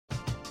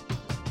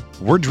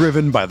We're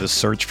driven by the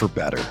search for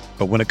better.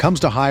 But when it comes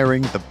to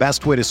hiring, the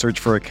best way to search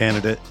for a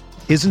candidate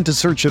isn't to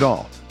search at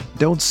all.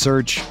 Don't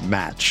search,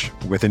 match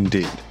with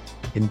Indeed.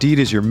 Indeed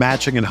is your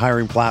matching and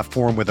hiring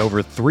platform with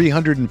over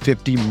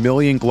 350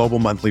 million global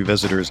monthly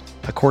visitors,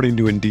 according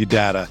to Indeed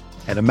data,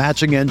 and a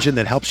matching engine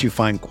that helps you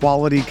find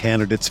quality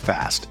candidates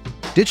fast.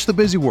 Ditch the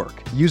busy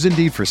work. Use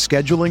Indeed for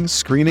scheduling,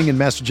 screening, and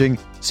messaging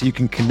so you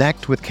can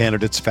connect with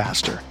candidates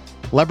faster.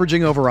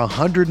 Leveraging over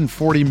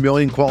 140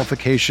 million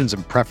qualifications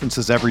and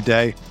preferences every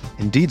day,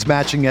 Indeed's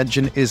matching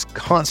engine is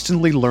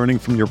constantly learning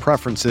from your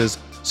preferences,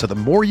 so the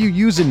more you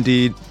use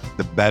Indeed,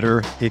 the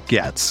better it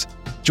gets.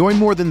 Join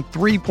more than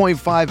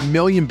 3.5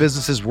 million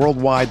businesses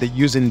worldwide that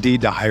use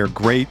Indeed to hire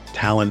great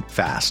talent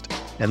fast.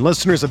 And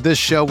listeners of this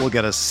show will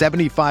get a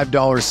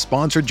 $75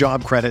 sponsored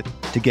job credit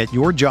to get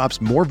your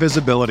jobs more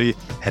visibility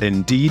at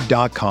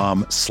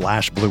Indeed.com/Blue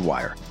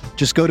Wire.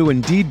 Just go to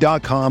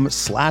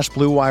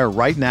Indeed.com/Blue Wire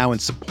right now and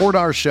support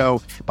our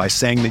show by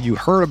saying that you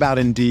heard about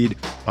Indeed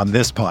on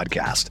this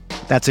podcast.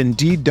 That's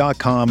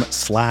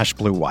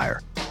Indeed.com/Blue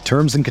Wire.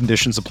 Terms and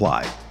conditions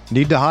apply.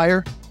 Need to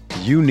hire?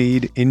 You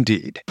need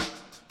Indeed.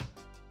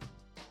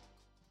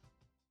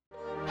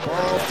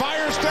 Burrow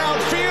fires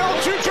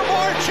downfield to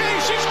Jamar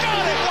Chase. He's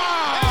got it.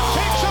 Wow. And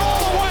takes it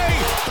all the way.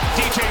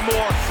 DJ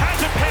Moore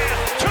has a pass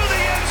to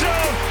the end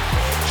zone.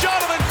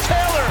 Jonathan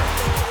Taylor.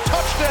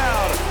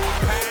 Touchdown.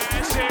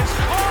 Pass is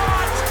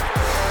caught.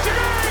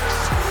 Diggs.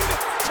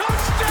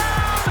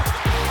 Touchdown.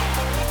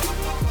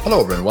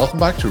 Hello everyone, welcome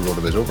back to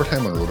RotoViz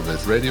Overtime on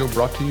RotoViz Radio,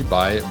 brought to you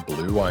by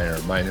Blue Wire.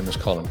 My name is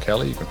Colin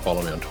Kelly. You can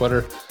follow me on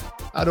Twitter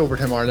at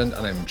Overtime Ireland,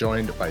 and I'm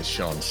joined by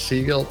Sean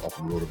Siegel of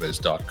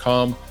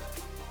RotoViz.com.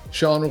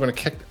 Sean, we're going to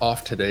kick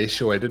off today's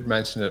show. I did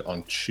mention it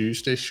on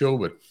Tuesday's show,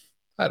 but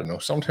I don't know.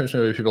 Sometimes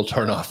maybe people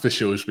turn off the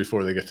shows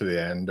before they get to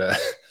the end.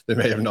 They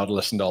may have not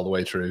listened all the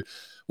way through.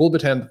 We'll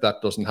pretend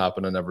that doesn't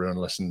happen and everyone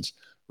listens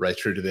right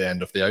through to the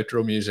end of the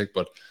outro music.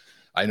 But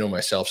I know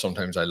myself,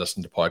 sometimes I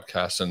listen to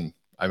podcasts and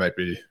I might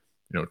be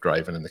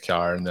driving in the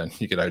car, and then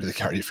you get out of the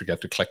car, you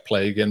forget to click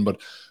play again. But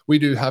we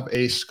do have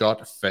a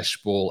Scott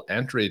Fish Bowl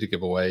entry to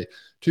give away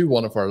to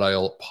one of our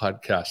loyal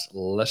podcast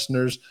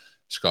listeners.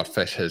 Scott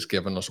Fish has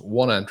given us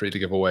one entry to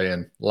give away,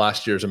 and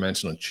last year, as I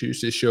mentioned on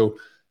Tuesday's show,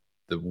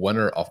 the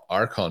winner of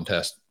our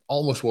contest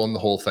almost won the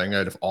whole thing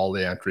out of all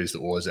the entries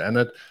that was in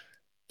it.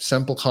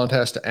 Simple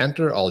contest to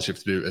enter. All you have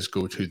to do is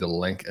go to the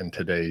link in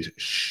today's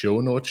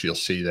show notes. You'll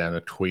see then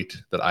a tweet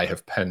that I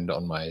have pinned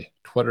on my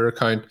Twitter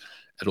account.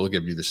 It'll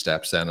give you the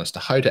steps then as to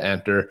how to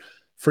enter.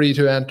 Free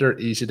to enter,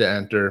 easy to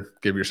enter.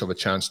 Give yourself a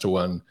chance to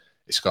win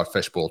a Scott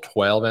Fish Bowl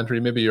 12 entry.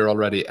 Maybe you're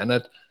already in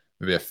it.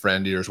 Maybe a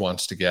friend of yours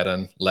wants to get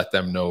in. Let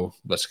them know.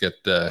 Let's get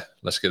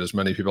as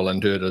many people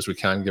into it as we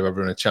can. Give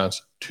everyone a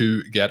chance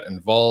to get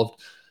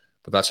involved.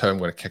 But that's how I'm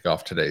going to kick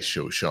off today's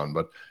show, Sean.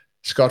 But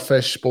Scott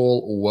Fish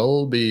Bowl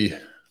will be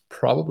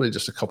probably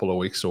just a couple of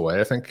weeks away.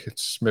 I think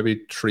it's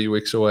maybe 3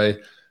 weeks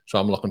away. So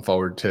I'm looking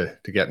forward to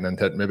getting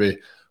into it. Maybe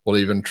we'll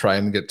even try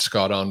and get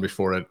Scott on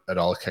before it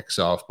all kicks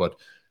off. But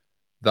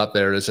that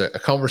there is a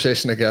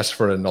conversation, I guess,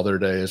 for another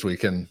day, as we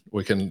can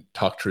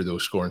talk through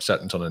those scoring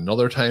settings on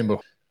another time. But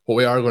what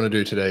we are going to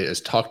do today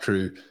is talk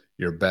through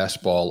your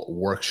best ball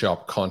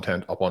workshop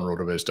content up on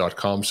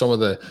rotoviz.com. Some of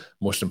the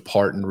most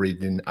important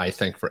reading, I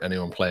think, for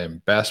anyone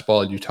playing best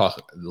ball. You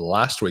talked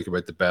last week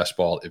about the best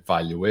ball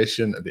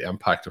evaluation and the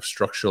impact of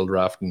structural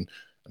drafting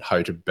and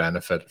how to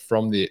benefit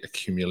from the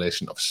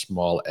accumulation of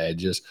small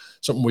edges.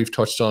 Something we've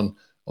touched on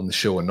the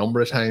show a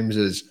number of times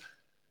is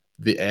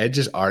the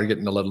edges are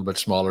getting a little bit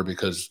smaller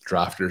because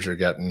drafters are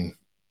getting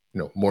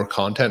more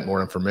content,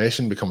 more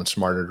information, becoming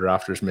smarter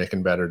drafters,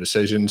 making better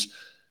decisions.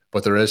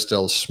 But there is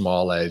still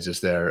small edges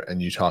there,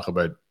 and you talk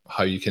about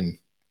how you can,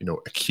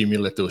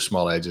 accumulate those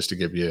small edges to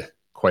give you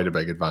quite a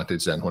big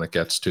advantage then when it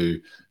gets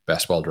to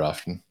best ball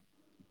drafting.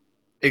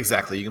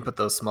 Exactly. You can put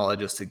those small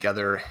edges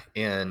together,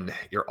 and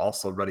you're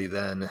also ready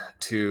then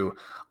to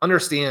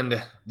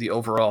understand the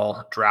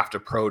overall draft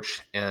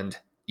approach and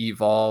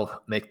evolve,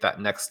 make that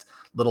next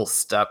little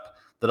step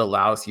that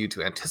allows you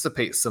to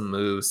anticipate some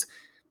moves,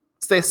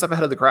 stay a step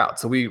ahead of the crowd.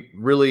 So we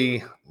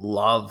really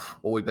love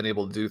what we've been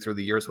able to do through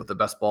the years with the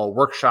best ball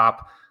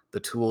workshop, the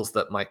tools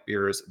that Mike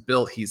Beers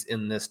built. He's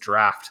in this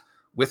draft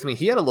with me.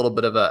 He had a little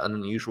bit of an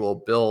unusual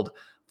build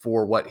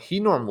for what he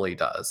normally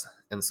does.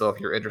 And so if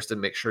you're interested,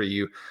 make sure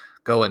you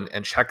go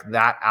and check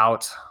that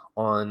out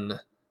on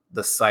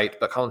the site.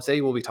 But Colin,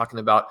 today we'll be talking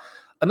about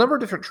a number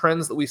of different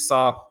trends that we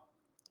saw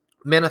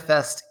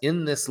manifest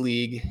in this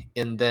league,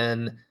 and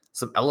then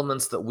some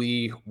elements that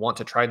we want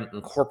to try and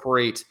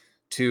incorporate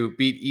to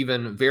beat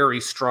even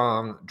very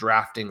strong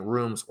drafting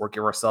rooms or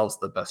give ourselves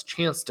the best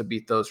chance to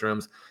beat those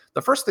rooms.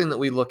 The first thing that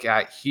we look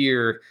at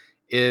here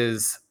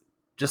is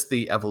just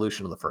the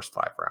evolution of the first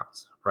 5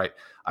 rounds, right?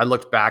 I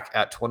looked back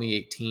at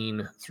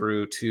 2018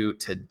 through to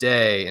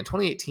today. In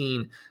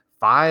 2018,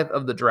 5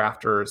 of the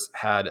drafters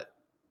had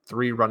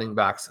 3 running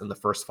backs in the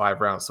first 5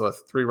 rounds. So a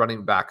 3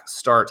 running back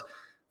start.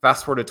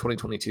 Fast forward to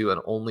 2022,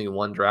 and only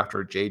 1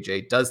 drafter,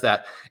 JJ, does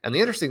that. And the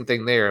interesting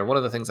thing there, and one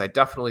of the things I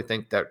definitely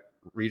think that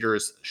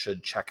readers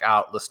should check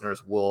out,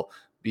 listeners will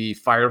be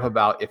fired up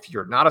about. If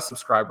you're not a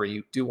subscriber,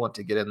 you do want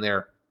to get in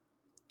there.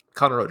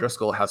 Connor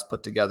O'Driscoll has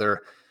put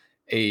together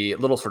a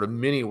little sort of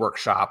mini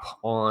workshop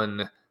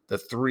on the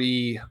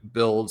 3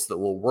 builds that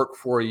will work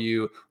for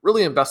you.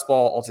 Really in best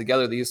ball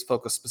altogether, these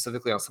focus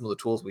specifically on some of the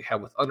tools we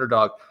have with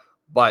Underdog,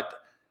 but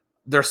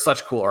they're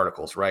such cool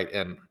articles, right?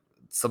 And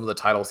some of the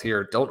titles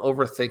here: don't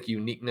overthink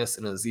uniqueness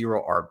in a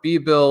 0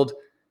 RB build,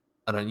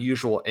 an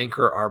unusual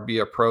anchor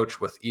RB approach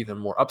with even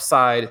more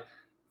upside,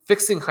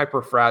 fixing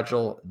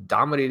hyperfragile,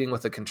 dominating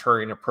with a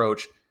contrarian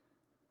approach.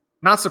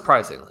 Not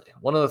surprisingly,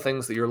 one of the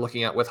things that you're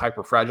looking at with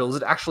hyperfragile is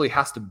it actually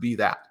has to be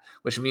that,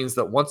 which means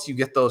that once you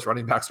get those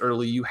running backs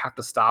early, you have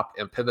to stop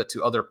and pivot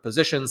to other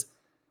positions.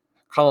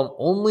 Column,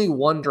 only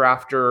one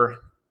drafter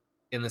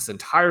in this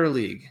entire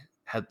league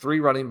had 3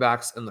 running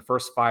backs in the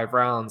first 5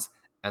 rounds,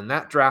 and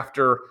that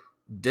drafter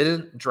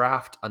didn't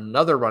draft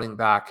another running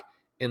back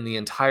in the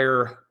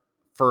entire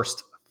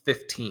first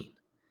 15.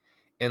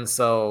 And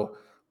so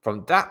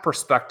from that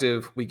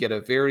perspective, we get a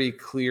very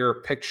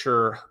clear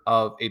picture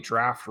of a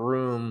draft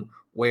room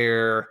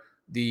where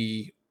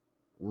the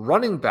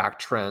running back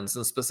trends,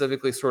 and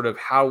specifically sort of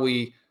how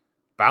we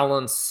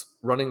balance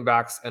running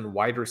backs and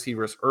wide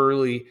receivers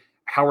early,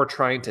 how we're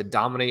trying to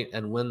dominate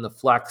and win the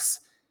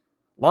flex.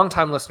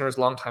 Longtime listeners,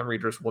 longtime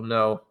readers will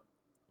know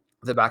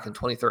that back in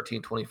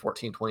 2013,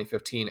 2014,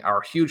 2015,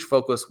 our huge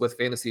focus with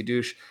Fantasy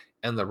Douche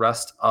and the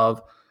rest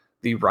of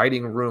the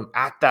writing room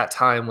at that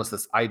time was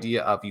this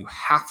idea of you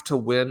have to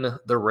win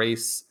the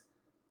race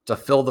to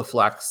fill the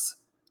flex.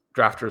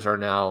 Drafters are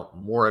now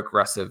more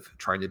aggressive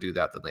trying to do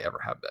that than they ever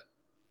have been.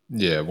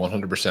 Yeah,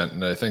 100%.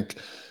 And I think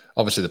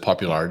obviously the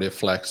popularity of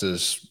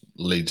flexes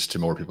leads to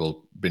more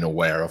people being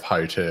aware of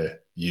how to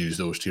use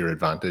those to your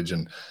advantage.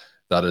 And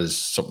that is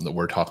something that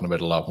we're talking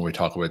about a lot when we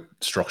talk about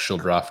structural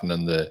drafting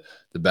and the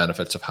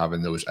benefits of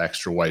having those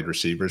extra wide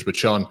receivers. But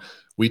Sean,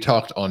 we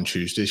talked on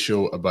Tuesday's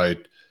show about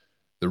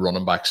the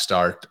running back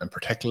start, and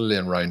particularly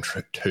in round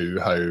 2,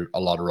 how a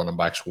lot of running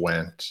backs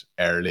went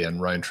early in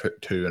round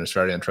 2. And it's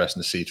very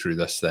interesting to see through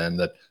this then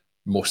that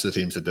most of the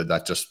teams that did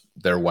that, just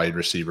their wide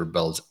receiver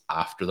builds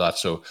after that.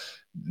 So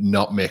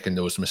not making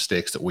those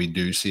mistakes that we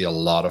do see a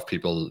lot of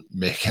people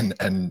making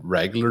in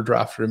regular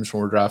draft rooms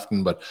when we're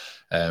drafting. But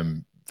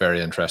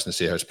very interesting to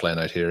see how it's playing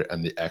out here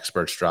in the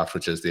experts draft,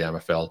 which is the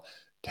MFL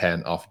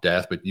 10 of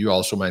death. But you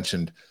also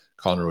mentioned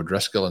Connor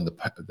O'Driscoll and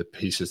the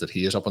pieces that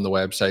he is up on the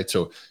website.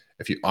 So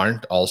if you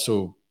aren't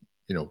also,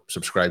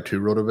 subscribed to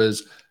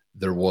RotoViz,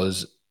 there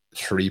was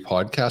 3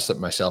 podcasts that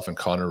myself and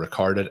Connor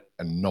recorded,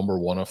 and number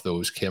 1 of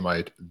those came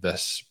out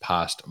this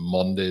past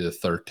Monday, the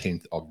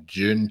 13th of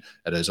June.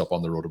 It is up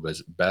on the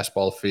RotoViz Best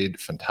Ball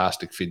feed.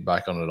 Fantastic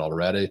feedback on it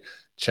already.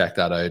 Check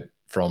that out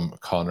from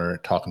Connor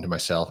talking to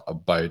myself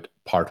about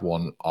part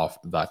 1 of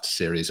that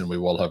series, and we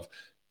will have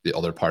the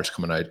other parts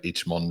coming out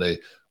each Monday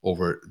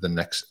over the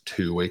next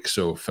 2 weeks.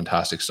 So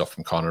fantastic stuff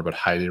from Connor, but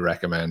highly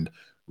recommend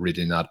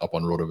reading that up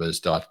on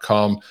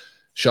rotoviz.com.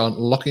 Sean,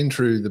 looking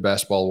through the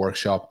best ball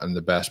workshop and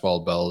the best ball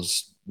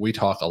builds, we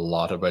talk a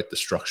lot about the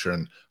structure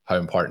and how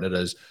important it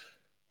is.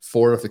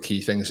 4 of the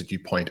key things that you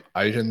point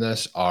out in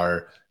this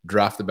are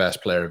draft the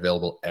best player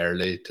available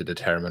early to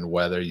determine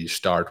whether you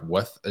start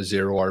with a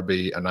 0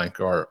 RB, an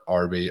anchor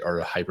RB, or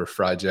a hyper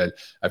fragile.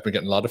 I've been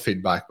getting a lot of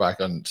feedback back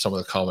on some of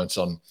the comments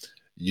on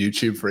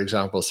YouTube, for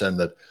example, saying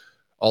that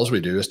all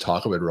we do is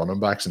talk about running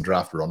backs and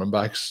draft running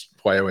backs.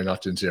 Why are we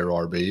not doing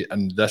 0 RB?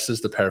 And this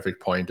is the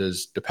perfect point: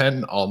 is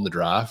depending on the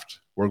draft,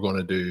 we're going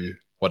to do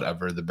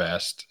whatever the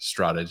best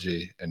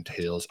strategy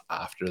entails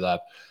after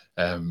that.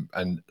 And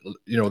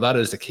that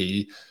is the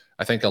key.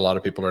 I think a lot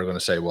of people are going to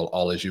say, well,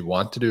 all you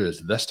want to do is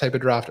this type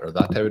of draft or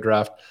that type of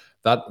draft.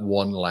 That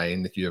one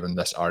line that you have in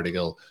this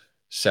article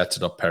sets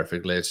it up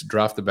perfectly. It's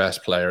draft the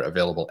best player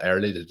available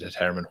early to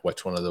determine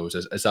which one of those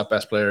is. Is that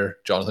best player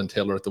Jonathan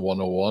Taylor at the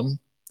 101?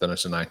 Then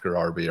it's an anchor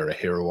RB or a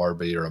hero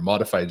RB or a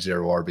modified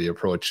 0 RB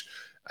approach,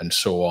 and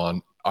so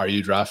on. Are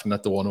you drafting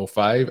at the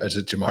 105? Is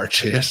it Jamar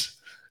Chase?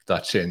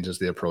 That changes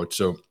the approach.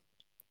 So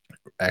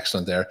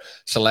excellent there.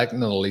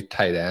 Selecting an elite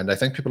tight end. I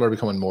think people are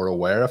becoming more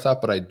aware of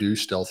that, but I do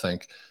still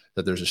think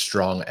that there's a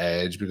strong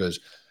edge, because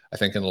I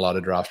think in a lot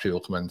of drafts,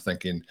 people come in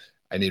thinking,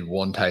 I need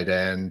one tight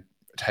end.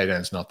 Tight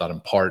end's not that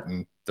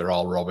important. They're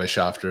all rubbish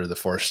after the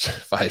first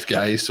 5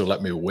 guys, so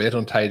let me wait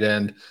on tight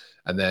end.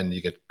 And then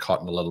you get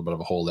caught in a little bit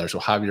of a hole there. So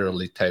have your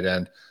elite tight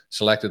end.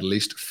 Select at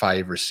least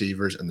 5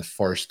 receivers in the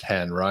first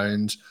 10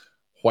 rounds.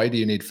 Why do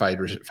you need 5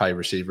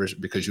 receivers?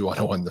 Because you want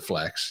to win the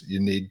flex. You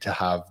need to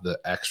have the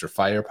extra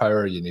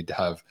firepower. You need to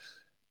have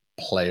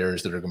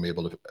players that are going to be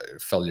able to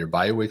fill your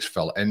bye weeks,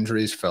 fill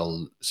injuries,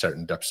 fill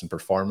certain dips in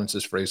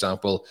performances, for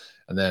example,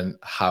 and then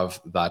have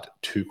that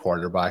 2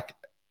 quarterback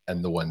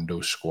in the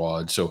window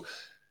squad. So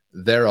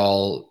they're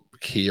all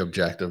key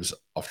objectives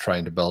of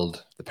trying to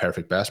build the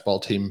perfect best ball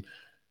team.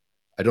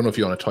 I don't know if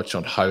you want to touch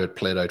on how it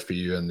played out for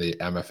you in the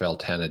MFL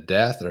 10 of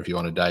death, or if you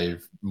want to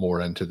dive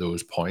more into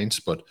those points,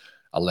 but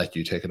I'll let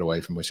you take it away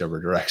from whichever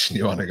direction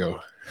you want to go.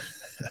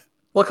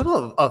 Well, a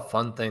couple of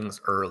fun things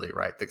early,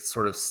 right, that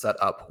sort of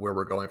set up where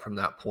we're going from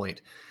that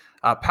point.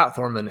 Pat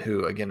Thorman,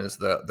 who again is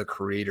the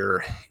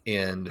creator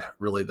and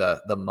really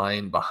the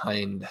mind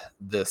behind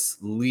this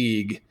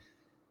league,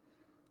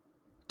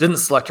 didn't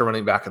select a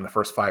running back in the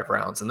first 5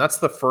 rounds. And that's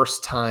the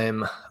first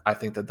time I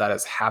think that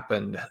has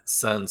happened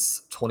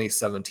since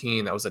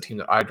 2017. That was a team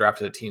that I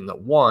drafted, a team that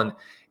won.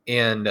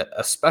 And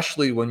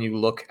especially when you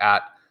look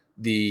at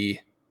the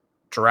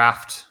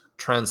draft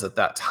trends at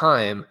that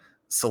time,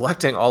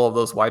 selecting all of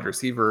those wide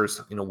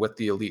receivers, with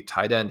the elite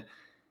tight end,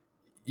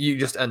 you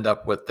just end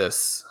up with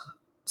this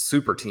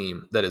super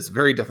team that is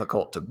very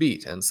difficult to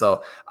beat. And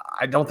so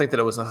I don't think that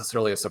it was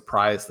necessarily a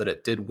surprise that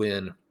it did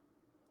win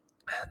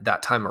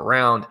that time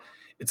around.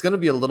 It's going to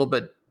be a little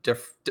bit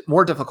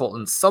more difficult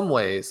in some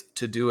ways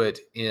to do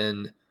it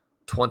in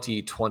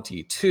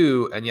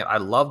 2022. And yet I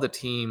love the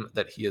team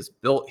that he has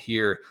built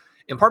here,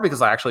 in part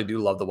because I actually do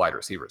love the wide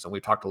receivers. And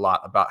we've talked a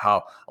lot about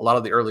how a lot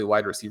of the early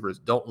wide receivers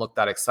don't look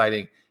that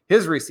exciting.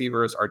 His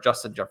receivers are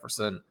Justin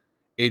Jefferson,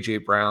 A.J.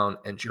 Brown,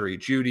 and Jerry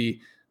Jeudy.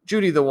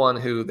 Jeudy, the one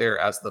who there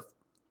as the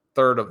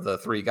third of the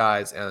 3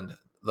 guys and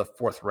the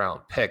 4th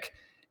round pick,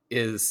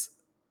 is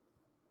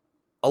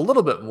a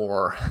little bit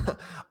more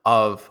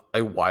of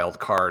a wild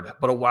card,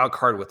 but a wild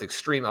card with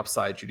extreme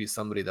upside. Jeudy's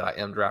somebody that I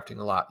am drafting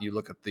a lot. You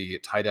look at the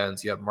tight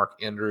ends, you have Mark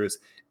Andrews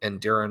and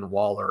Darren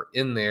Waller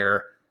in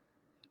there.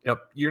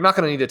 You're not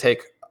going to need to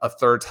take a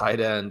third tight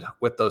end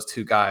with those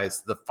 2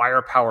 guys. The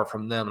firepower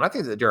from them, and I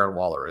think that Darren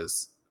Waller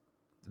is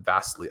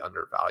vastly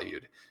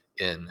undervalued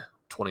in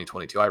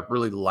 2022. I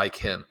really like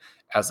him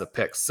as a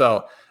pick.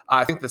 So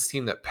I think this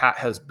team that Pat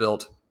has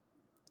built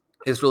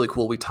is really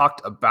cool. We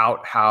talked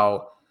about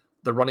how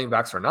the running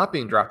backs are not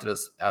being drafted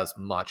as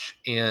much.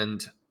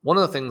 And one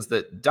of the things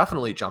that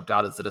definitely jumped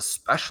out is that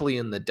especially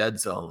in the dead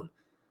zone,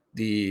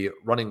 the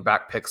running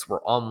back picks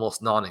were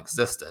almost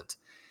non-existent.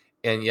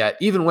 And yet,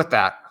 even with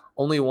that,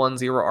 only 1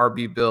 0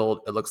 RB build,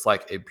 it looks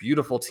like a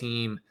beautiful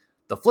team.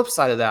 The flip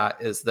side of that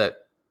is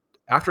that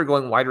after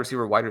going wide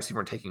receiver,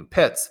 and taking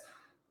Pitts,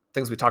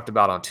 things we talked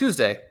about on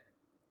Tuesday,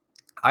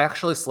 I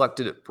actually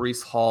selected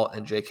Breece Hall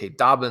and J.K.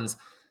 Dobbins.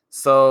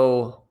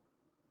 So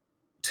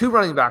 2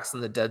 running backs in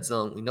the dead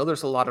zone. We know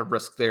there's a lot of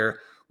risk there.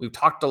 We've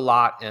talked a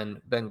lot,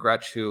 and Ben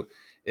Gretsch, who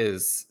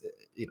is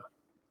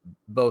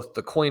both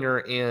the coiner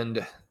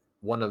and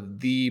one of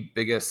the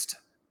biggest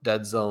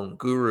dead zone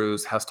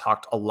gurus, has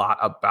talked a lot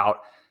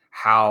about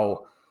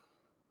how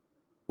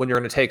when you're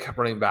going to take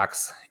running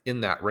backs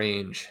in that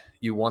range,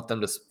 you want them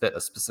to fit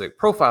a specific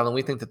profile, and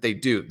we think that they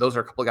do. Those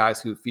are a couple of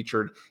guys who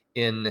featured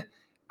in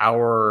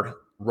our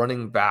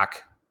running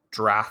back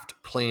draft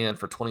plan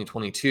for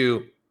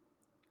 2022.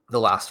 The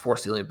last 4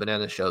 Stealing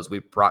Banana shows, we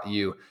brought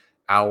you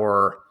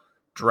our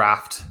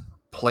draft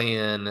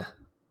plan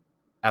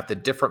at the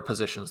different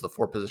positions, the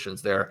 4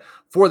 positions there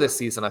for this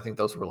season. I think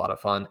those were a lot of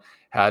fun.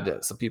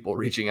 Had some people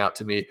reaching out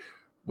to me,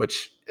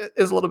 which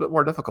is a little bit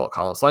more difficult,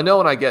 Colin. So I know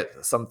when I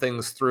get some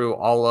things through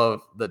all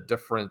of the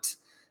different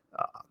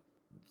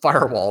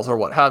firewalls or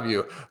what have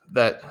you,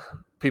 that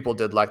people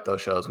did like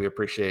those shows. We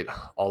appreciate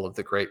all of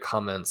the great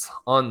comments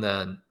on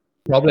them.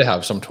 Probably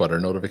have some Twitter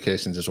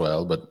notifications as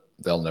well, but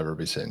they'll never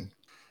be seen.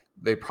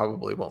 They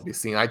probably won't be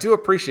seen. I do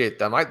appreciate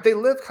them. They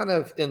live kind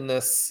of in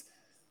this,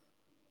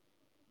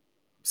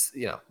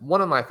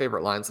 one of my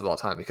favorite lines of all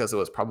time, because it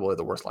was probably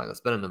the worst line that's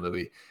been in the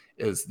movie,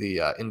 is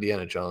the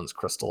Indiana Jones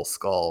Crystal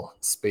Skull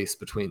space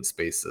between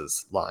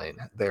spaces line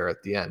there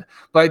at the end.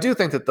 But I do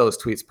think that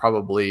those tweets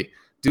probably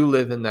do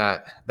live in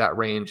that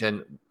range.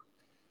 And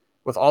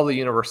with all the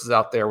universes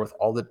out there, with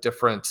all the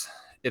different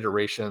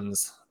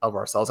iterations of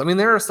ourselves, I mean,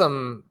 there are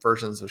some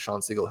versions of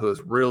Sean Siegel who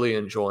is really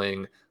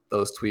enjoying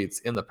those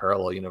tweets in the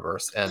parallel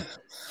universe. And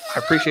I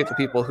appreciate the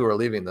people who are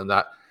leaving them.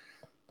 That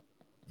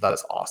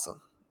is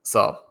awesome.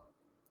 So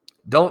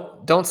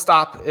don't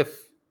stop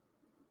if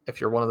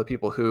you're one of the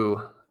people who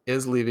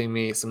is leaving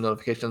me some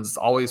notifications. It's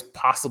always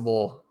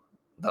possible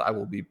that I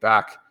will be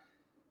back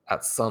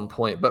at some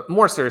point. But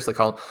more seriously,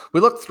 Colin, we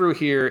look through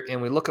here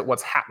and we look at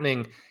what's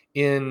happening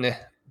in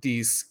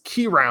these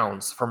key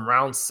rounds from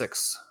round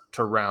 6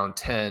 to round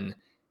 10.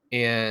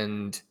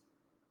 And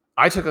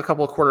I took a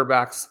couple of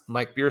quarterbacks.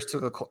 Mike Beers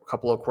took a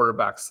couple of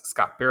quarterbacks.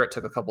 Scott Barrett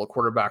took a couple of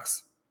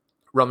quarterbacks.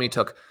 Rummy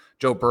took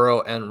Joe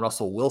Burrow and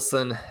Russell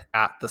Wilson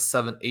at the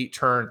 7-8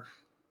 turn.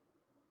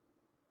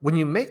 When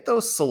you make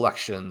those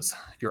selections,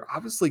 you're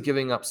obviously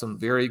giving up some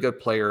very good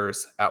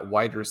players at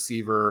wide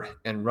receiver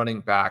and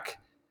running back.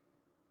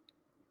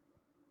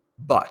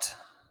 But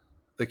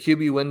the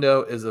QB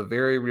window is a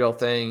very real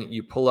thing.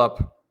 You pull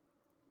up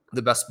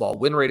the Best Ball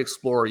Win Rate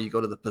Explorer, you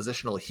go to the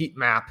positional heat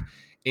map,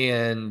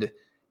 and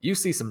you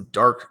see some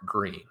dark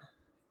green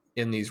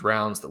in these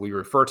rounds that we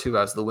refer to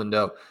as the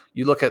window.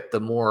 You look at the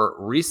more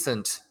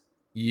recent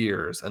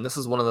years, and this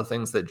is one of the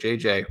things that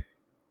JJ,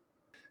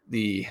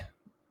 the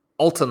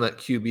ultimate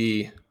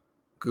QB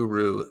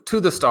guru to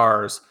the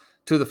stars,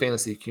 to the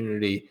fantasy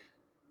community,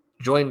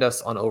 joined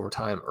us on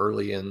Overtime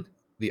early in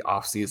the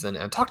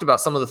offseason and talked about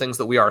some of the things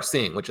that we are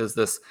seeing, which is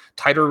this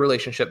tighter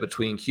relationship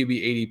between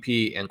QB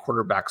ADP and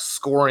quarterback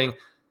scoring.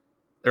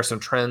 There's some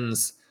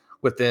trends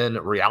within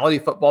reality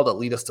football that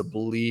lead us to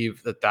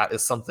believe that that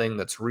is something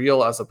that's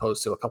real as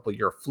opposed to a couple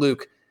year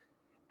fluke.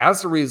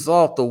 As a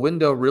result, the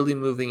window really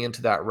moving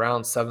into that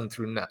round 7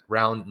 through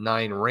round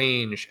 9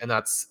 range, and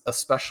that's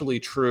especially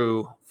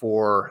true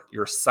for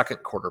your second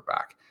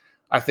quarterback.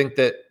 I think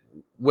that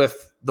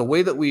with the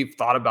way that we've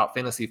thought about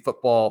fantasy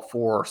football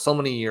for so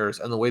many years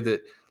and the way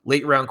that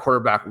late round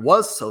quarterback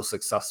was so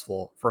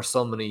successful for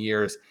so many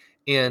years,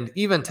 and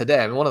even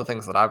today, I mean, one of the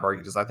things that I've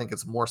argued is I think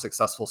it's more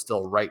successful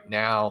still right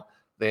now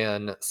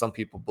than some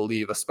people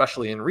believe,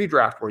 especially in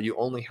redraft where you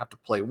only have to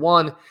play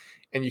one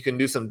and you can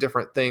do some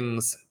different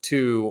things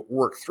to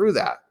work through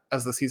that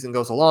as the season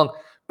goes along.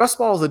 Best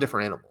ball is a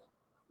different animal,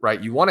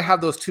 right? You want to have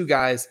those two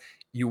guys.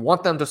 You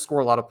want them to score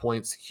a lot of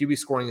points. QB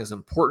scoring is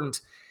important.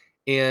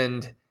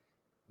 And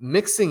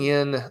mixing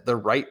in the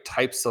right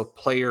types of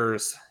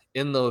players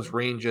in those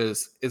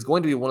ranges is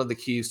going to be one of the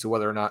keys to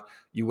whether or not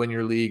you win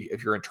your league,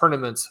 if you're in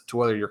tournaments, to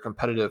whether you're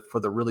competitive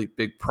for the really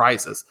big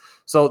prizes.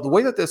 So the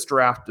way that this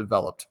draft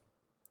developed,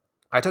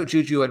 I took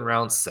Juju in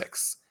round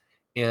 6.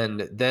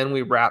 And then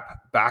we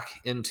wrap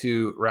back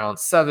into round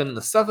 7,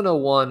 the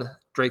 701,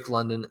 Drake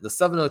London, the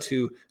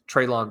 702,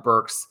 Treylon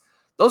Burks.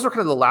 Those are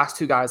kind of the last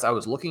two guys I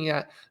was looking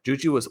at.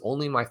 Juju was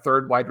only my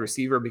third wide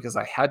receiver because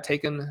I had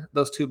taken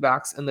those two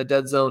backs in the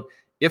dead zone.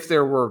 If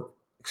there were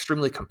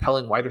extremely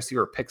compelling wide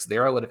receiver picks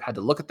there, I would have had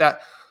to look at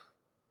that.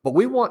 But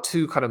we want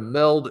to kind of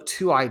meld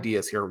two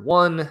ideas here.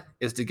 One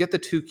is to get the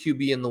 2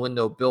 QB in the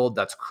window build.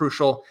 That's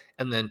crucial.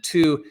 And then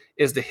 2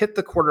 is to hit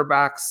the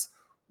quarterbacks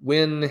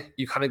when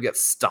you kind of get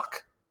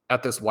stuck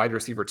at this wide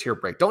receiver tier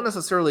break. Don't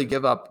necessarily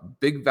give up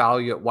big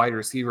value at wide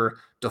receiver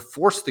to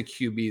force the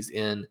QBs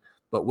in,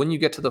 but when you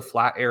get to the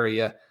flat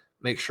area,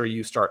 make sure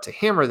you start to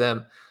hammer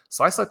them.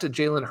 So I selected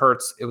Jalen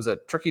Hurts. It was a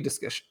tricky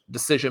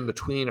decision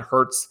between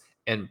Hurts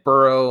and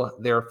Burrow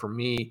there for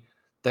me.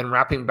 Then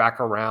wrapping back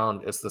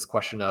around is this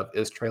question of,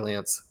 is Trey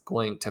Lance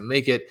going to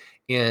make it?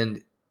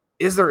 And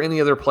is there any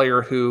other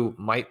player who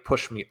might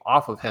push me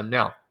off of him?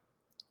 Now,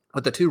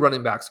 with the 2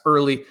 running backs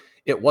early,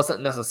 it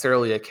wasn't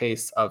necessarily a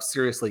case of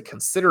seriously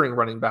considering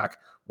running back.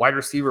 Wide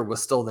receiver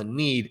was still the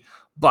need,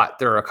 but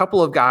there are a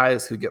couple of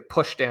guys who get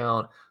pushed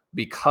down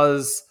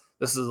because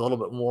this is a little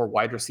bit more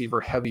wide receiver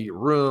heavy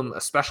room,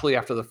 especially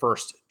after the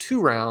first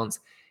 2 rounds.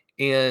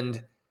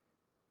 And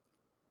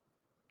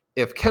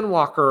if Ken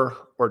Walker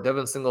or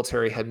Devin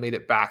Singletary had made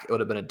it back, it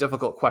would have been a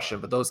difficult question,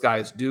 but those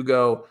guys do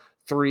go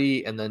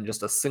 3 and then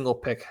just a single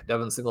pick.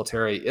 Devin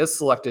Singletary is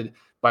selected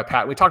by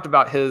Pat. We talked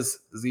about his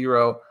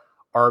 0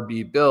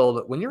 RB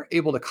build. When you're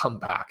able to come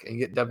back and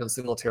get Devin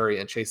Singletary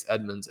and Chase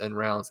Edmonds in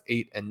rounds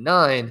 8 and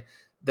 9,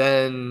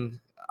 then,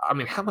 I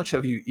mean, how much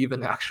have you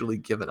even actually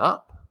given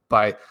up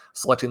by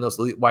selecting those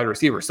elite wide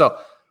receivers? So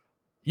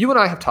you and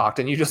I have talked,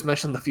 and you just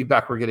mentioned the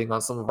feedback we're getting on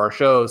some of our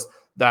shows,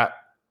 that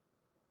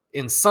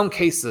in some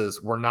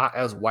cases, we're not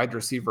as wide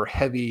receiver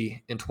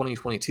heavy in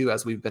 2022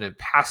 as we've been in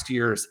past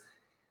years.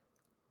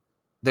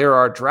 There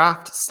are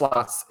draft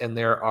slots and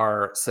there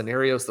are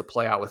scenarios that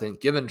play out within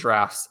given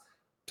drafts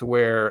to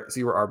where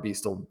 0 RB is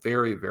still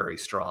very, very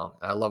strong.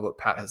 I love what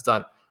Pat has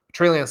done.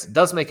 Trey Lance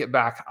does make it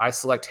back. I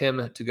select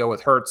him to go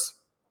with Hurts.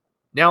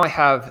 Now I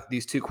have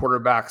these 2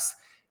 quarterbacks.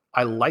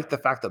 I like the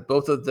fact that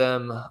both of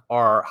them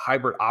are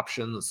hybrid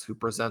options who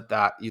present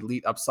that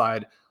elite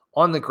upside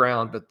on the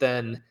ground. But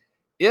then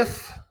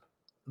if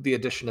the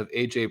addition of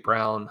A.J.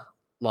 Brown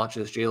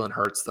launches Jalen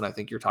Hurts, then I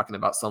think you're talking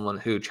about someone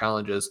who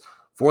challenges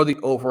for the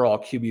overall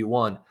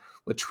QB1.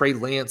 With Trey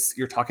Lance,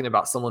 you're talking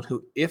about someone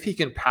who, if he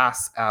can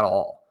pass at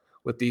all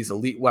with these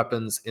elite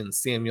weapons in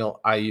Samuel,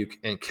 Ayuk,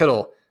 and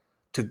Kittle,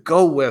 to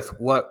go with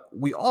what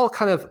we all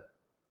kind of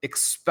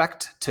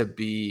expect to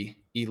be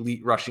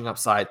elite rushing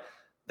upside,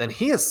 then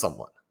he is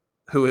someone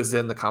who is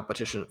in the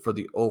competition for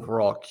the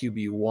overall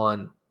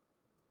QB1.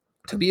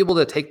 To be able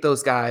to take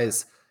those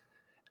guys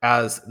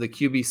as the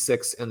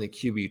QB6 and the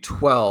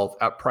QB12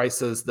 at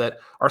prices that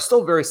are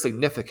still very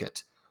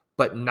significant,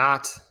 but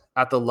not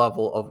at the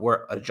level of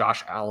where a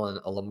Josh Allen,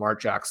 a Lamar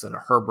Jackson, a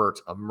Herbert,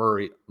 a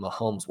Murray,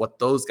 Mahomes, what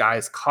those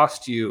guys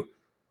cost you,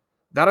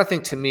 that I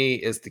think to me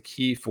is the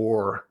key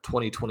for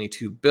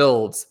 2022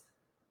 builds.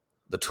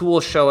 The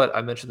tools show it.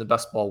 I mentioned the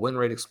Best Ball Win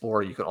Rate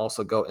Explorer. You can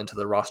also go into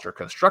the Roster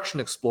Construction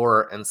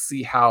Explorer and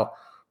see how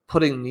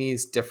putting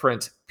these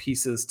different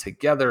pieces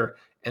together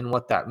and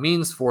what that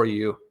means for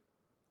you.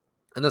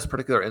 In this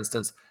particular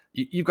instance,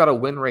 you've got a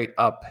win rate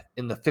up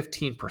in the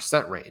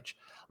 15% range.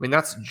 I mean,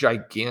 that's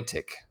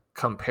gigantic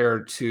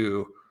compared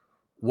to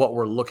what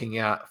we're looking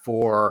at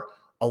for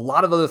a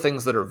lot of other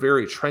things that are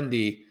very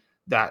trendy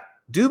that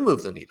do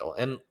move the needle.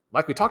 And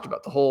like we talked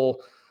about, the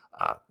whole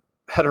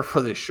header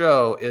for this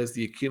show is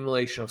the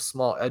accumulation of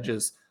small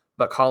edges,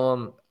 but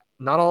Colin,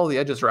 not all the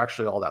edges are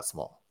actually all that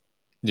small.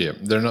 Yeah,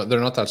 they're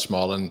not that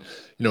small. And,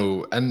 you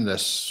know, in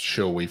this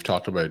show, we've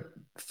talked about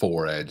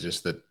 4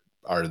 edges that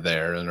are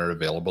there and are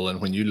available.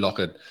 And when you look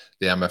at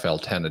the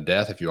MFL 10 of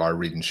death, if you are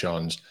reading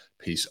Sean's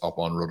piece up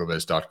on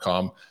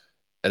rotoviz.com,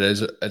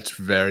 it's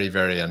very,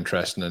 very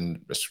interesting.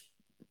 And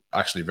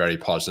actually very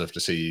positive to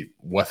see,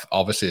 with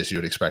obviously, as you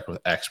would expect with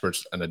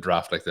experts in a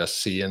draft like this,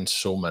 seeing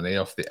so many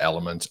of the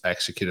elements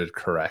executed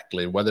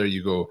correctly. Whether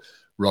you go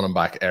running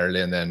back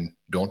early and then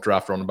don't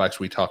draft running backs.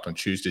 We talked on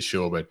Tuesday's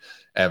show about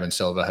Evan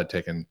Silva had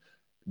taken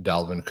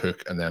Dalvin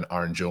Cook and then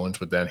Aaron Jones,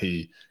 but then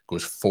he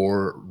goes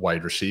 4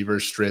 wide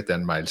receivers straight,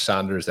 then Miles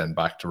Sanders, then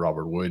back to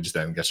Robert Woods,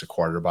 then gets a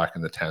quarterback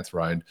in the 10th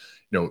round.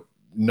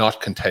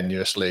 Not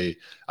continuously.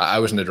 I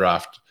was in the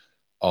draft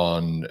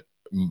on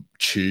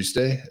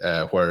Tuesday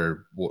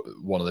where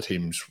one of the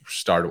teams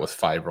started with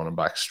 5 running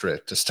backs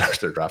straight to start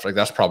their draft. Like,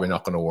 that's probably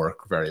not going to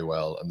work very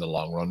well in the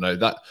long run. Now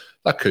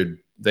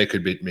they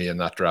could beat me in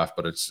that draft,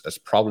 but it's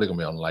probably going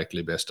to be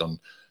unlikely based on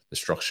the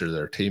structure of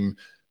their team.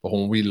 But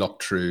when we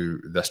look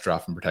through this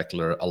draft in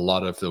particular, a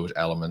lot of those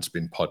elements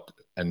being put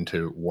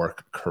into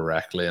work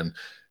correctly. And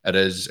it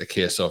is a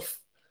case of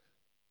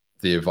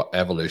the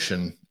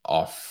evolution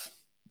of,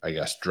 I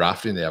guess,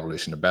 drafting, the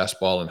evolution of best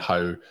ball, and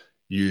how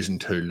using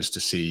tools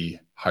to see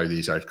how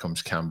these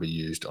outcomes can be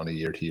used on a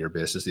year-to-year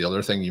basis. The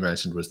other thing you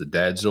mentioned was the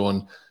dead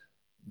zone.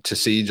 To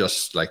see,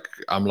 just like,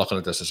 I'm looking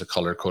at this as a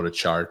color-coded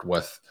chart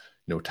with,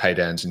 tight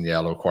ends in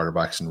yellow,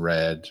 quarterbacks in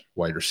red,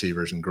 wide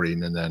receivers in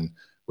green, and then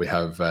we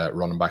have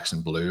running backs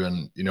in blue.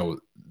 And,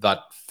 that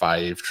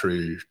 5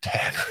 through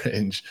 10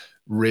 range,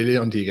 really,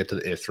 until you get to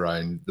the 8th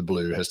round, the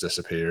blue has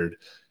disappeared.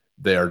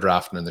 They are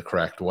drafting in the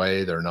correct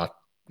way. They're not,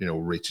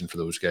 reaching for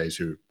those guys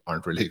who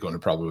aren't really going to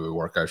probably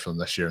work out for them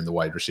this year. And the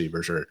wide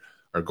receivers are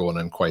going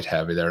in quite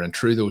heavy there. And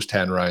through those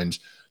 10 rounds,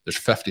 there's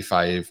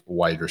 55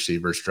 wide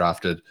receivers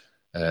drafted.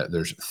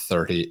 There's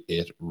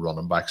 38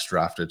 running backs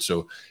drafted.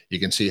 So you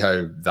can see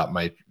how that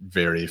might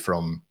vary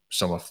from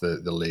some of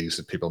the leagues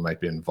that people might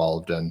be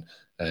involved in.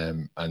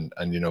 And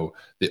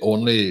the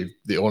only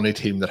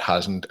team that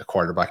hasn't a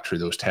quarterback through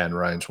those 10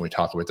 rounds, when we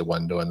talk about the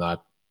window and that,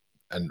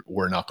 and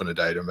we're not going to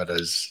doubt him, it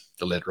is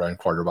the late round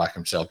quarterback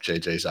himself,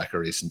 JJ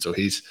Zachariason. So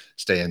he's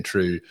staying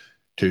true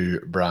to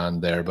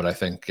brand there. But I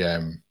think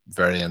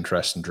very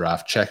interesting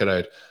draft. Check it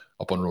out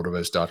up on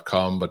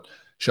rotoviz.com. But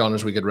Sean,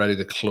 as we get ready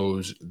to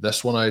close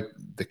this one out,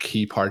 the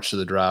key parts of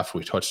the draft,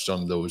 we touched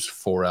on those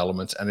 4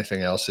 elements.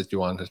 Anything else that you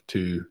wanted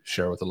to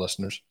share with the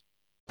listeners?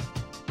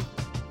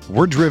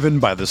 We're driven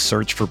by the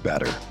search for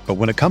better. But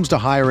when it comes to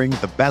hiring,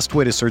 the best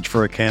way to search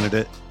for a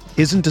candidate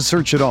isn't to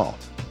search at all.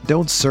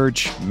 Don't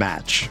search,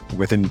 match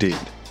with Indeed.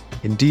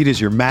 Indeed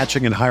is your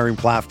matching and hiring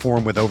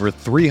platform with over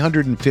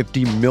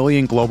 350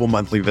 million global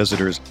monthly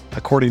visitors,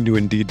 according to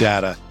Indeed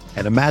data,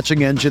 and a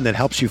matching engine that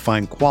helps you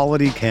find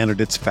quality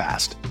candidates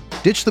fast.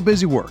 Ditch the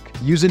busy work.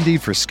 Use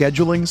Indeed for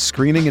scheduling,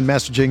 screening, and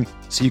messaging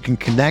so you can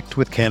connect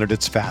with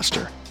candidates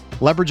faster.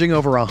 Leveraging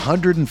over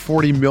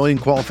 140 million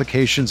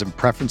qualifications and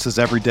preferences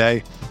every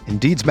day,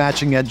 Indeed's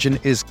matching engine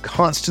is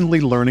constantly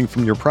learning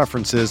from your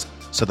preferences,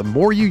 so the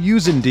more you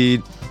use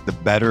Indeed, the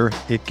better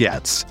it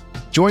gets.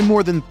 Join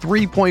more than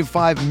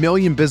 3.5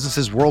 million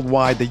businesses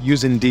worldwide that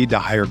use Indeed to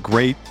hire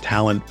great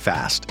talent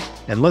fast.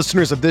 And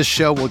listeners of this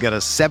show will get a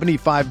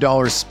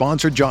 $75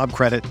 sponsored job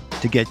credit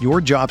to get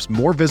your jobs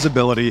more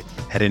visibility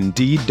at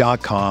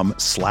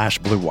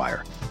Indeed.com/Blue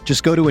Wire.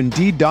 Just go to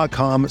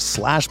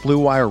Indeed.com/Blue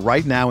Wire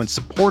right now and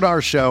support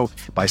our show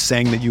by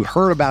saying that you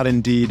heard about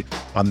Indeed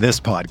on this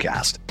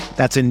podcast.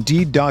 That's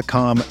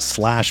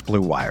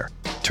Indeed.com/Blue Wire.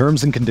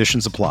 Terms and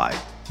conditions apply.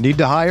 Need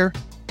to hire?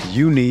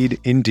 You need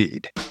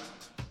Indeed.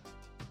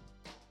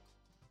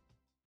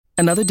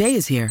 Another day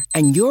is here,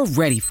 and you're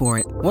ready for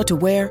it. What to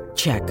wear?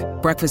 Check.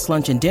 Breakfast,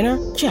 lunch, and dinner?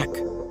 Check.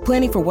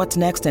 Planning for what's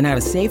next and how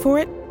to save for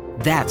it?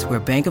 That's where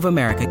Bank of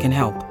America can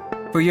help.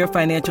 For your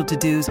financial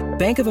to-dos,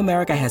 Bank of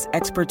America has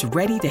experts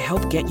ready to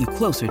help get you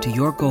closer to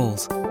your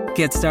goals.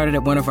 Get started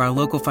at one of our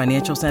local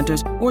financial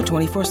centers or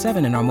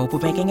 24/7 in our mobile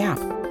banking app.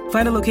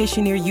 Find a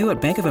location near you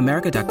at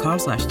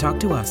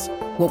bankofamerica.com/talktous.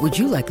 What would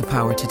you like the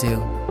power to do?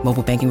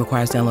 Mobile banking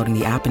requires downloading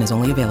the app and is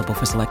only available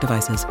for select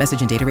devices.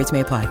 Message and data rates may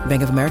apply.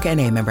 Bank of America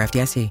N.A., member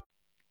FDIC.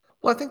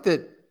 Well, I think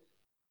that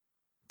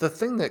the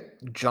thing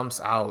that jumps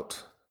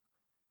out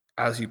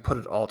as you put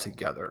it all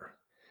together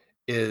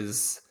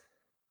is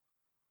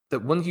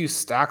that when you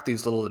stack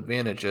these little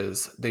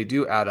advantages, they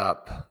do add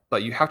up,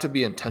 but you have to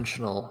be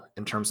intentional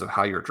in terms of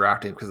how you're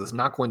drafting, because it's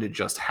not going to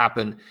just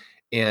happen.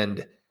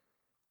 And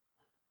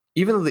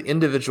even though the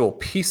individual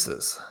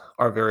pieces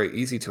are very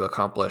easy to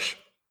accomplish,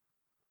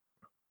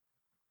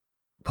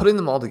 putting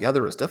them all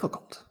together is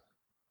difficult,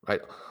 right?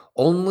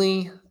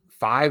 Only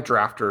 5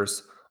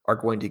 drafters are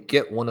going to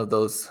get one of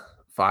those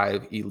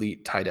 5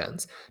 elite tight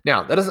ends.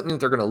 Now, that doesn't mean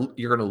that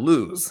you're gonna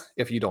lose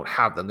if you don't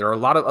have them. There are a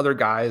lot of other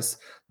guys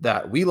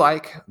that we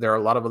like. There are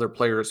a lot of other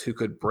players who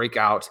could break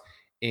out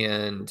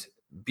and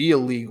be a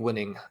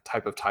league-winning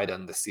type of tight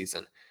end this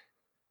season.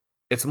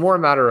 It's more a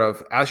matter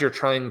of, as you're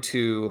trying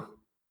to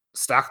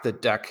stack the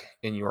deck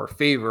in your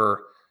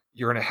favor,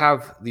 you're going to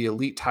have the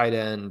elite tight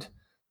end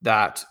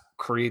that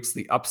creates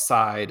the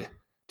upside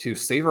to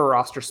save a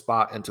roster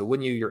spot and to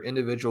win you your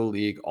individual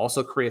league.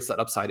 Also creates that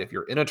upside if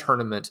you're in a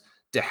tournament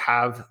to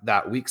have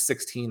that week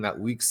 16, that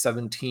week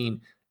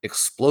 17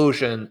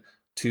 explosion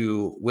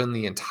to win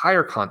the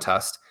entire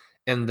contest.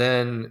 And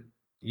then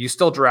You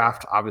still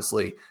draft,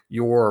 obviously,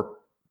 your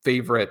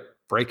favorite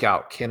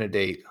breakout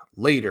candidate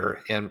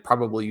later, and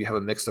probably you have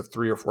a mix of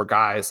 3 or 4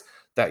 guys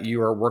that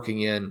you are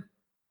working in,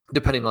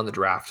 depending on the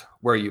draft,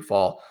 where you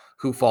fall,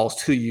 who falls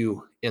to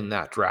you in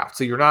that draft.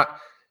 So you're not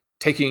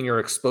taking your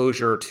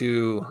exposure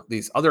to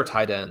these other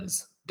tight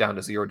ends down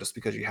to 0 just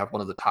because you have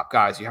one of the top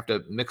guys. You have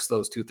to mix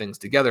those two things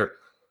together.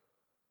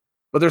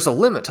 But there's a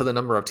limit to the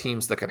number of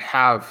teams that can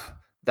have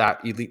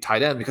that elite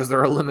tight end because there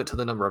are a limit to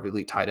the number of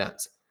elite tight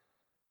ends.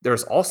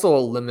 There's also a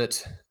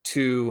limit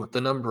to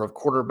the number of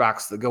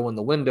quarterbacks that go in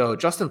the window.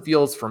 Justin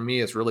Fields, for me,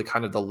 is really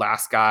kind of the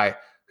last guy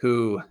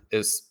who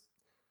is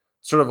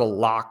sort of a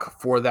lock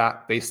for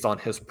that based on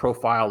his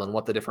profile and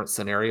what the different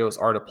scenarios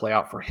are to play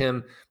out for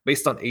him.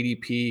 Based on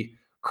ADP,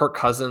 Kirk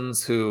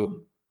Cousins,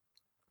 who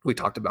we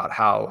talked about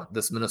how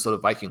this Minnesota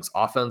Vikings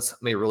offense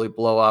may really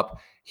blow up.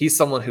 He's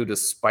someone who,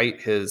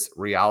 despite his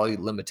reality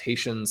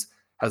limitations,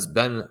 has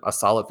been a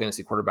solid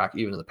fantasy quarterback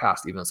even in the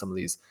past, even in some of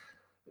these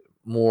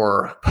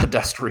more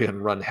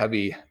pedestrian run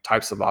heavy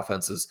types of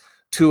offenses.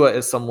 Tua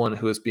is someone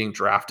who is being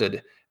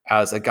drafted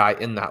as a guy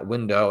in that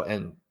window,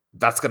 and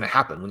that's going to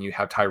happen when you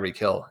have Tyreek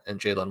Hill and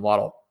Jalen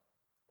Waddle.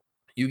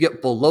 You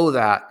get below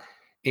that,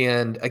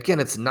 and again,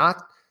 it's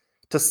not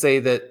to say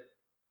that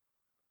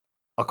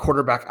a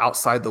quarterback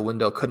outside the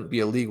window couldn't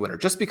be a league winner.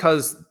 Just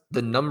because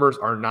the numbers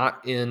are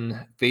not in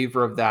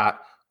favor of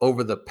that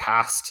over the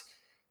past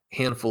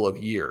handful of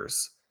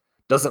years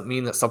doesn't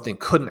mean that something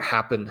couldn't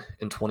happen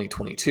in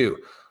 2022.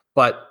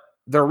 But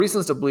there are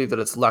reasons to believe that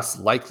it's less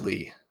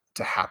likely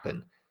to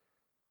happen.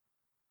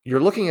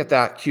 You're looking at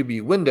that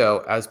QB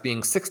window as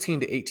being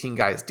 16 to 18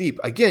 guys deep.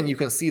 Again, you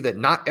can see that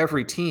not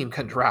every team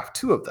can draft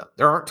 2 of them.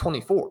 There aren't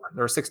 24.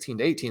 There are 16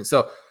 to 18.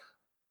 So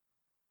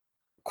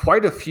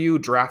quite a few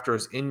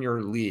drafters in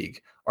your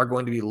league are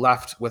going to be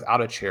left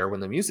without a chair when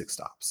the music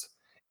stops.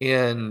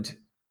 And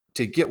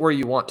to get where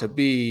you want to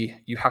be,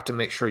 you have to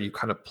make sure you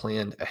kind of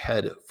planned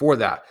ahead for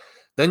that.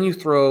 Then you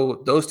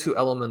throw those 2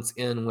 elements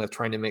in with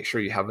trying to make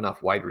sure you have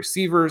enough wide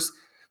receivers,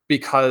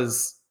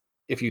 because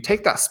if you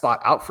take that spot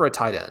out for a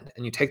tight end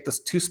and you take the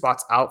 2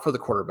 spots out for the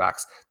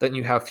quarterbacks, then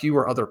you have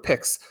fewer other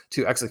picks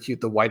to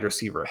execute the wide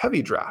receiver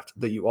heavy draft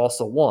that you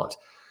also want.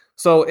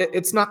 So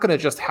it's not going to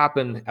just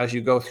happen as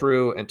you go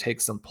through and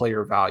take some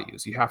player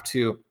values. You have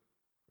to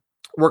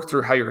work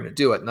through how you're going to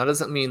do it. And that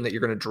doesn't mean that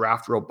you're going to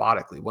draft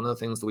robotically. One of the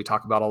things that we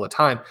talk about all the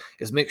time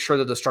is make sure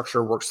that the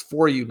structure works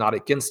for you, not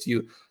against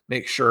you.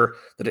 Make sure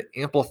that it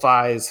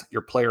amplifies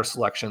your player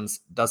selections,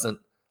 doesn't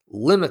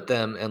limit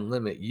them and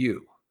limit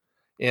you.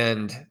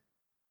 And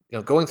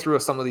going through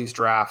some of these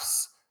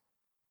drafts,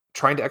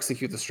 trying to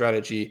execute the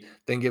strategy,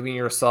 then giving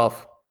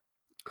yourself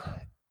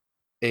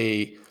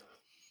an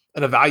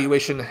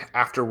evaluation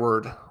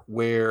afterward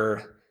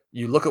where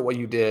you look at what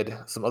you did,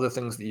 some other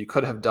things that you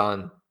could have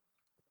done.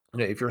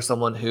 If you're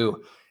someone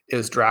who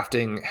is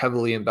drafting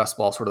heavily in best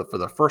ball sort of for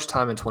the first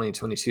time in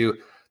 2022,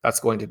 that's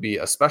going to be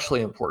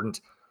especially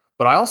important.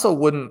 But I also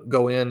wouldn't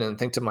go in and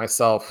think to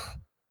myself,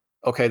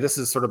 okay, this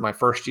is sort of my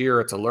first year.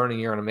 It's a learning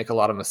year and I make a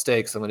lot of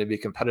mistakes. I'm going to be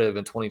competitive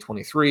in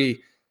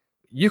 2023.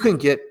 You can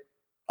get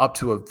up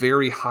to a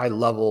very high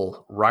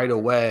level right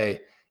away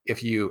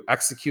if you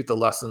execute the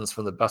lessons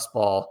from the best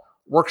ball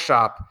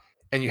workshop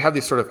and you have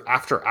these sort of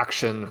after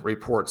action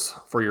reports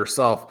for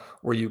yourself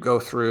where you go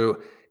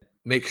through,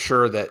 make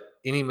sure that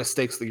any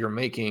mistakes that you're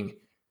making,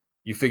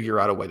 you figure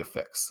out a way to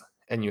fix.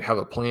 And you have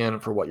a plan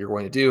for what you're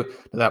going to do.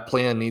 And that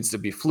plan needs to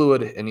be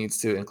fluid. It needs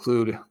to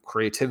include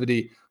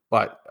creativity.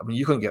 But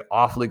you can get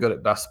awfully good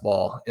at best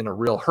ball in a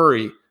real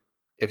hurry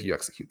if you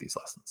execute these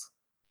lessons.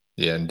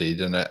 Yeah,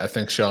 indeed. And I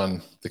think,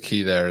 Sean, the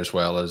key there as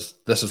well is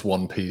this is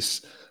one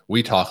piece.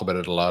 We talk about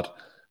it a lot,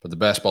 but the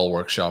Best Ball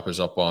Workshop is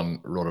up on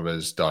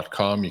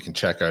rotoviz.com. You can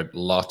check out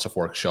lots of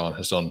work Sean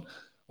has done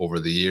over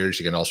the years.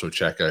 You can also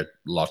check out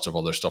lots of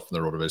other stuff from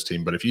the RotoViz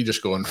team. But if you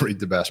just go and read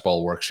the Best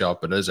Ball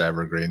Workshop, it is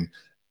evergreen.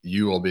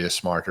 You will be a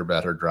smarter,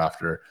 better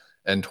drafter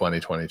in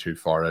 2022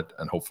 for it.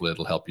 And hopefully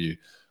it'll help you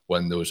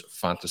win those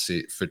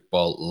fantasy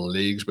football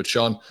leagues. But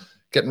Sean,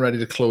 getting ready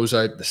to close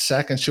out the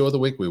second show of the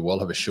week. We will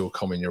have a show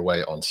coming your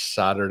way on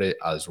Saturday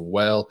as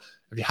well.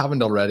 If you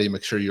haven't already,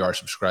 make sure you are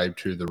subscribed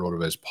to the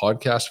RotoViz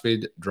podcast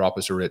feed. Drop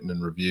us a rating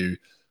and review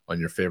on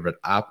your favorite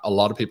app. A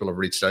lot of people have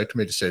reached out to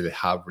me to say they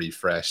have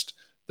refreshed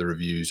the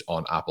reviews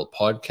on Apple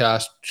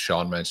Podcast.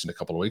 Sean mentioned a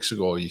couple of weeks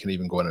ago, you can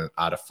even go in and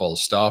add a full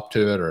stop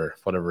to it or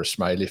whatever, a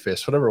smiley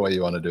face, whatever way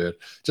you want to do it.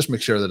 Just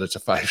make sure that it's a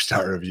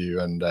 5-star review,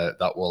 and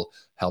that will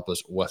help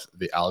us with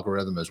the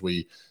algorithm as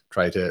we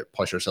try to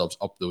push ourselves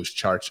up those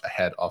charts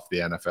ahead of the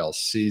NFL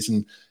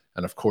season.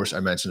 And of course, I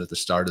mentioned at the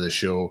start of the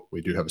show,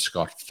 we do have a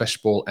Scott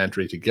Fishbowl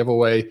entry to give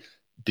away.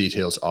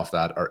 Details of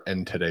that are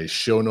in today's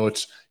show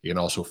notes. You can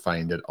also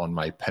find it on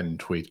my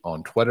pinned tweet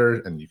on Twitter,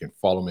 and you can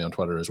follow me on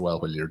Twitter as well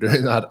while you're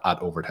doing that at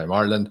Overtime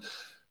Ireland.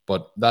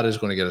 But that is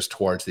going to get us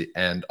towards the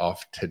end of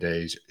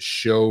today's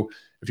show.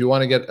 If you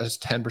want to get a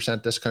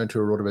 10% discount to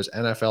a RotoViz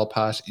NFL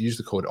pass, use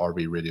the code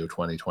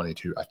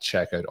RVRadio2022 at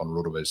checkout on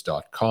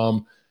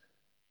rotoviz.com.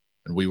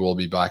 and we will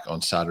be back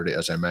on Saturday,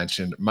 as I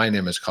mentioned. My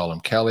name is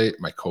Colin Kelly.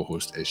 My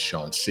co-host is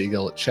Sean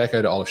Siegel. Check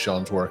out all of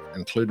Sean's work,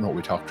 including what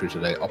we talked through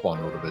today, up on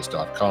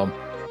rotoviz.com.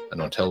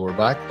 And until we're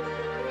back,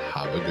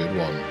 have a good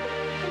one.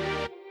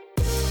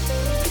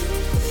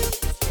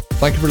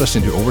 Thank you for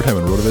listening to Overtime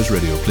on RotoViz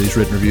Radio. Please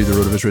rate and review the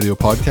RotoViz Radio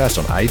podcast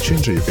on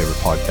iTunes or your favorite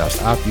podcast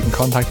app. You can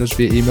contact us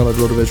via email at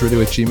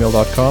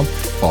rotovizradio@gmail.com.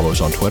 Follow us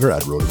on Twitter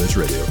at RotoViz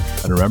Radio.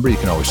 And remember, you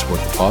can always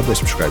support the pod by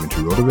subscribing to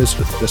RotoViz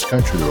with a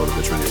discount through the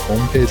RotoViz Radio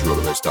homepage,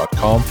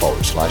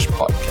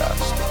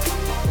 rotoviz.com/podcast.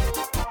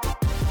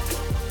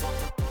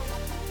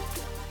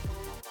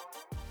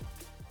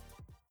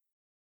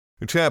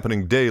 It's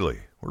happening daily.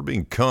 We're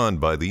being conned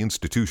by the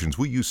institutions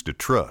we used to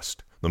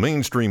trust. The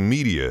mainstream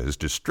media is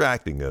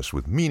distracting us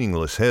with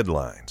meaningless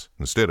headlines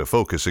instead of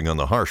focusing on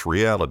the harsh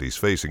realities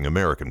facing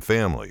American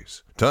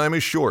families. Time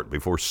is short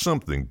before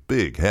something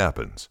big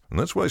happens, and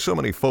that's why so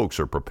many folks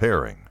are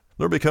preparing.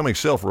 They're becoming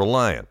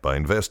self-reliant by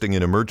investing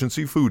in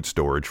emergency food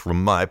storage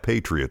from My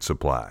Patriot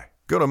Supply.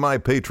 Go to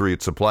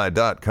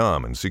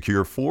MyPatriotSupply.com and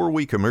secure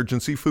 4-week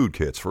emergency food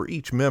kits for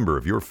each member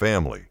of your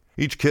family.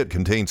 Each kit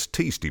contains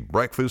tasty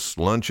breakfasts,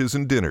 lunches,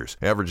 and dinners,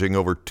 averaging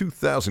over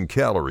 2,000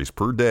 calories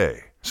per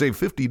day. Save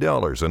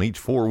 $50 on each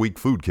 4-week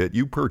food kit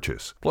you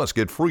purchase, plus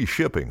get free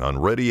shipping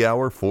on Ready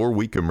Hour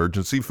 4-week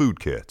emergency food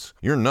kits.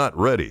 You're not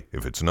ready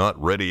if it's not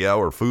Ready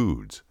Hour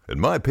foods. At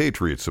My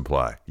Patriot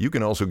Supply, you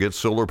can also get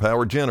solar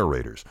power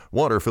generators,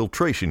 water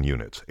filtration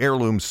units,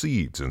 heirloom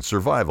seeds, and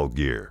survival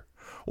gear.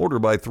 Order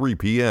by 3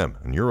 p.m.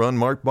 and your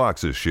unmarked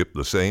boxes ship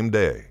the same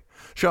day.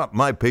 Shop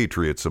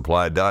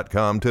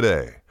MyPatriotSupply.com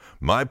today.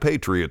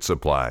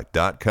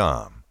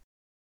 MyPatriotSupply.com.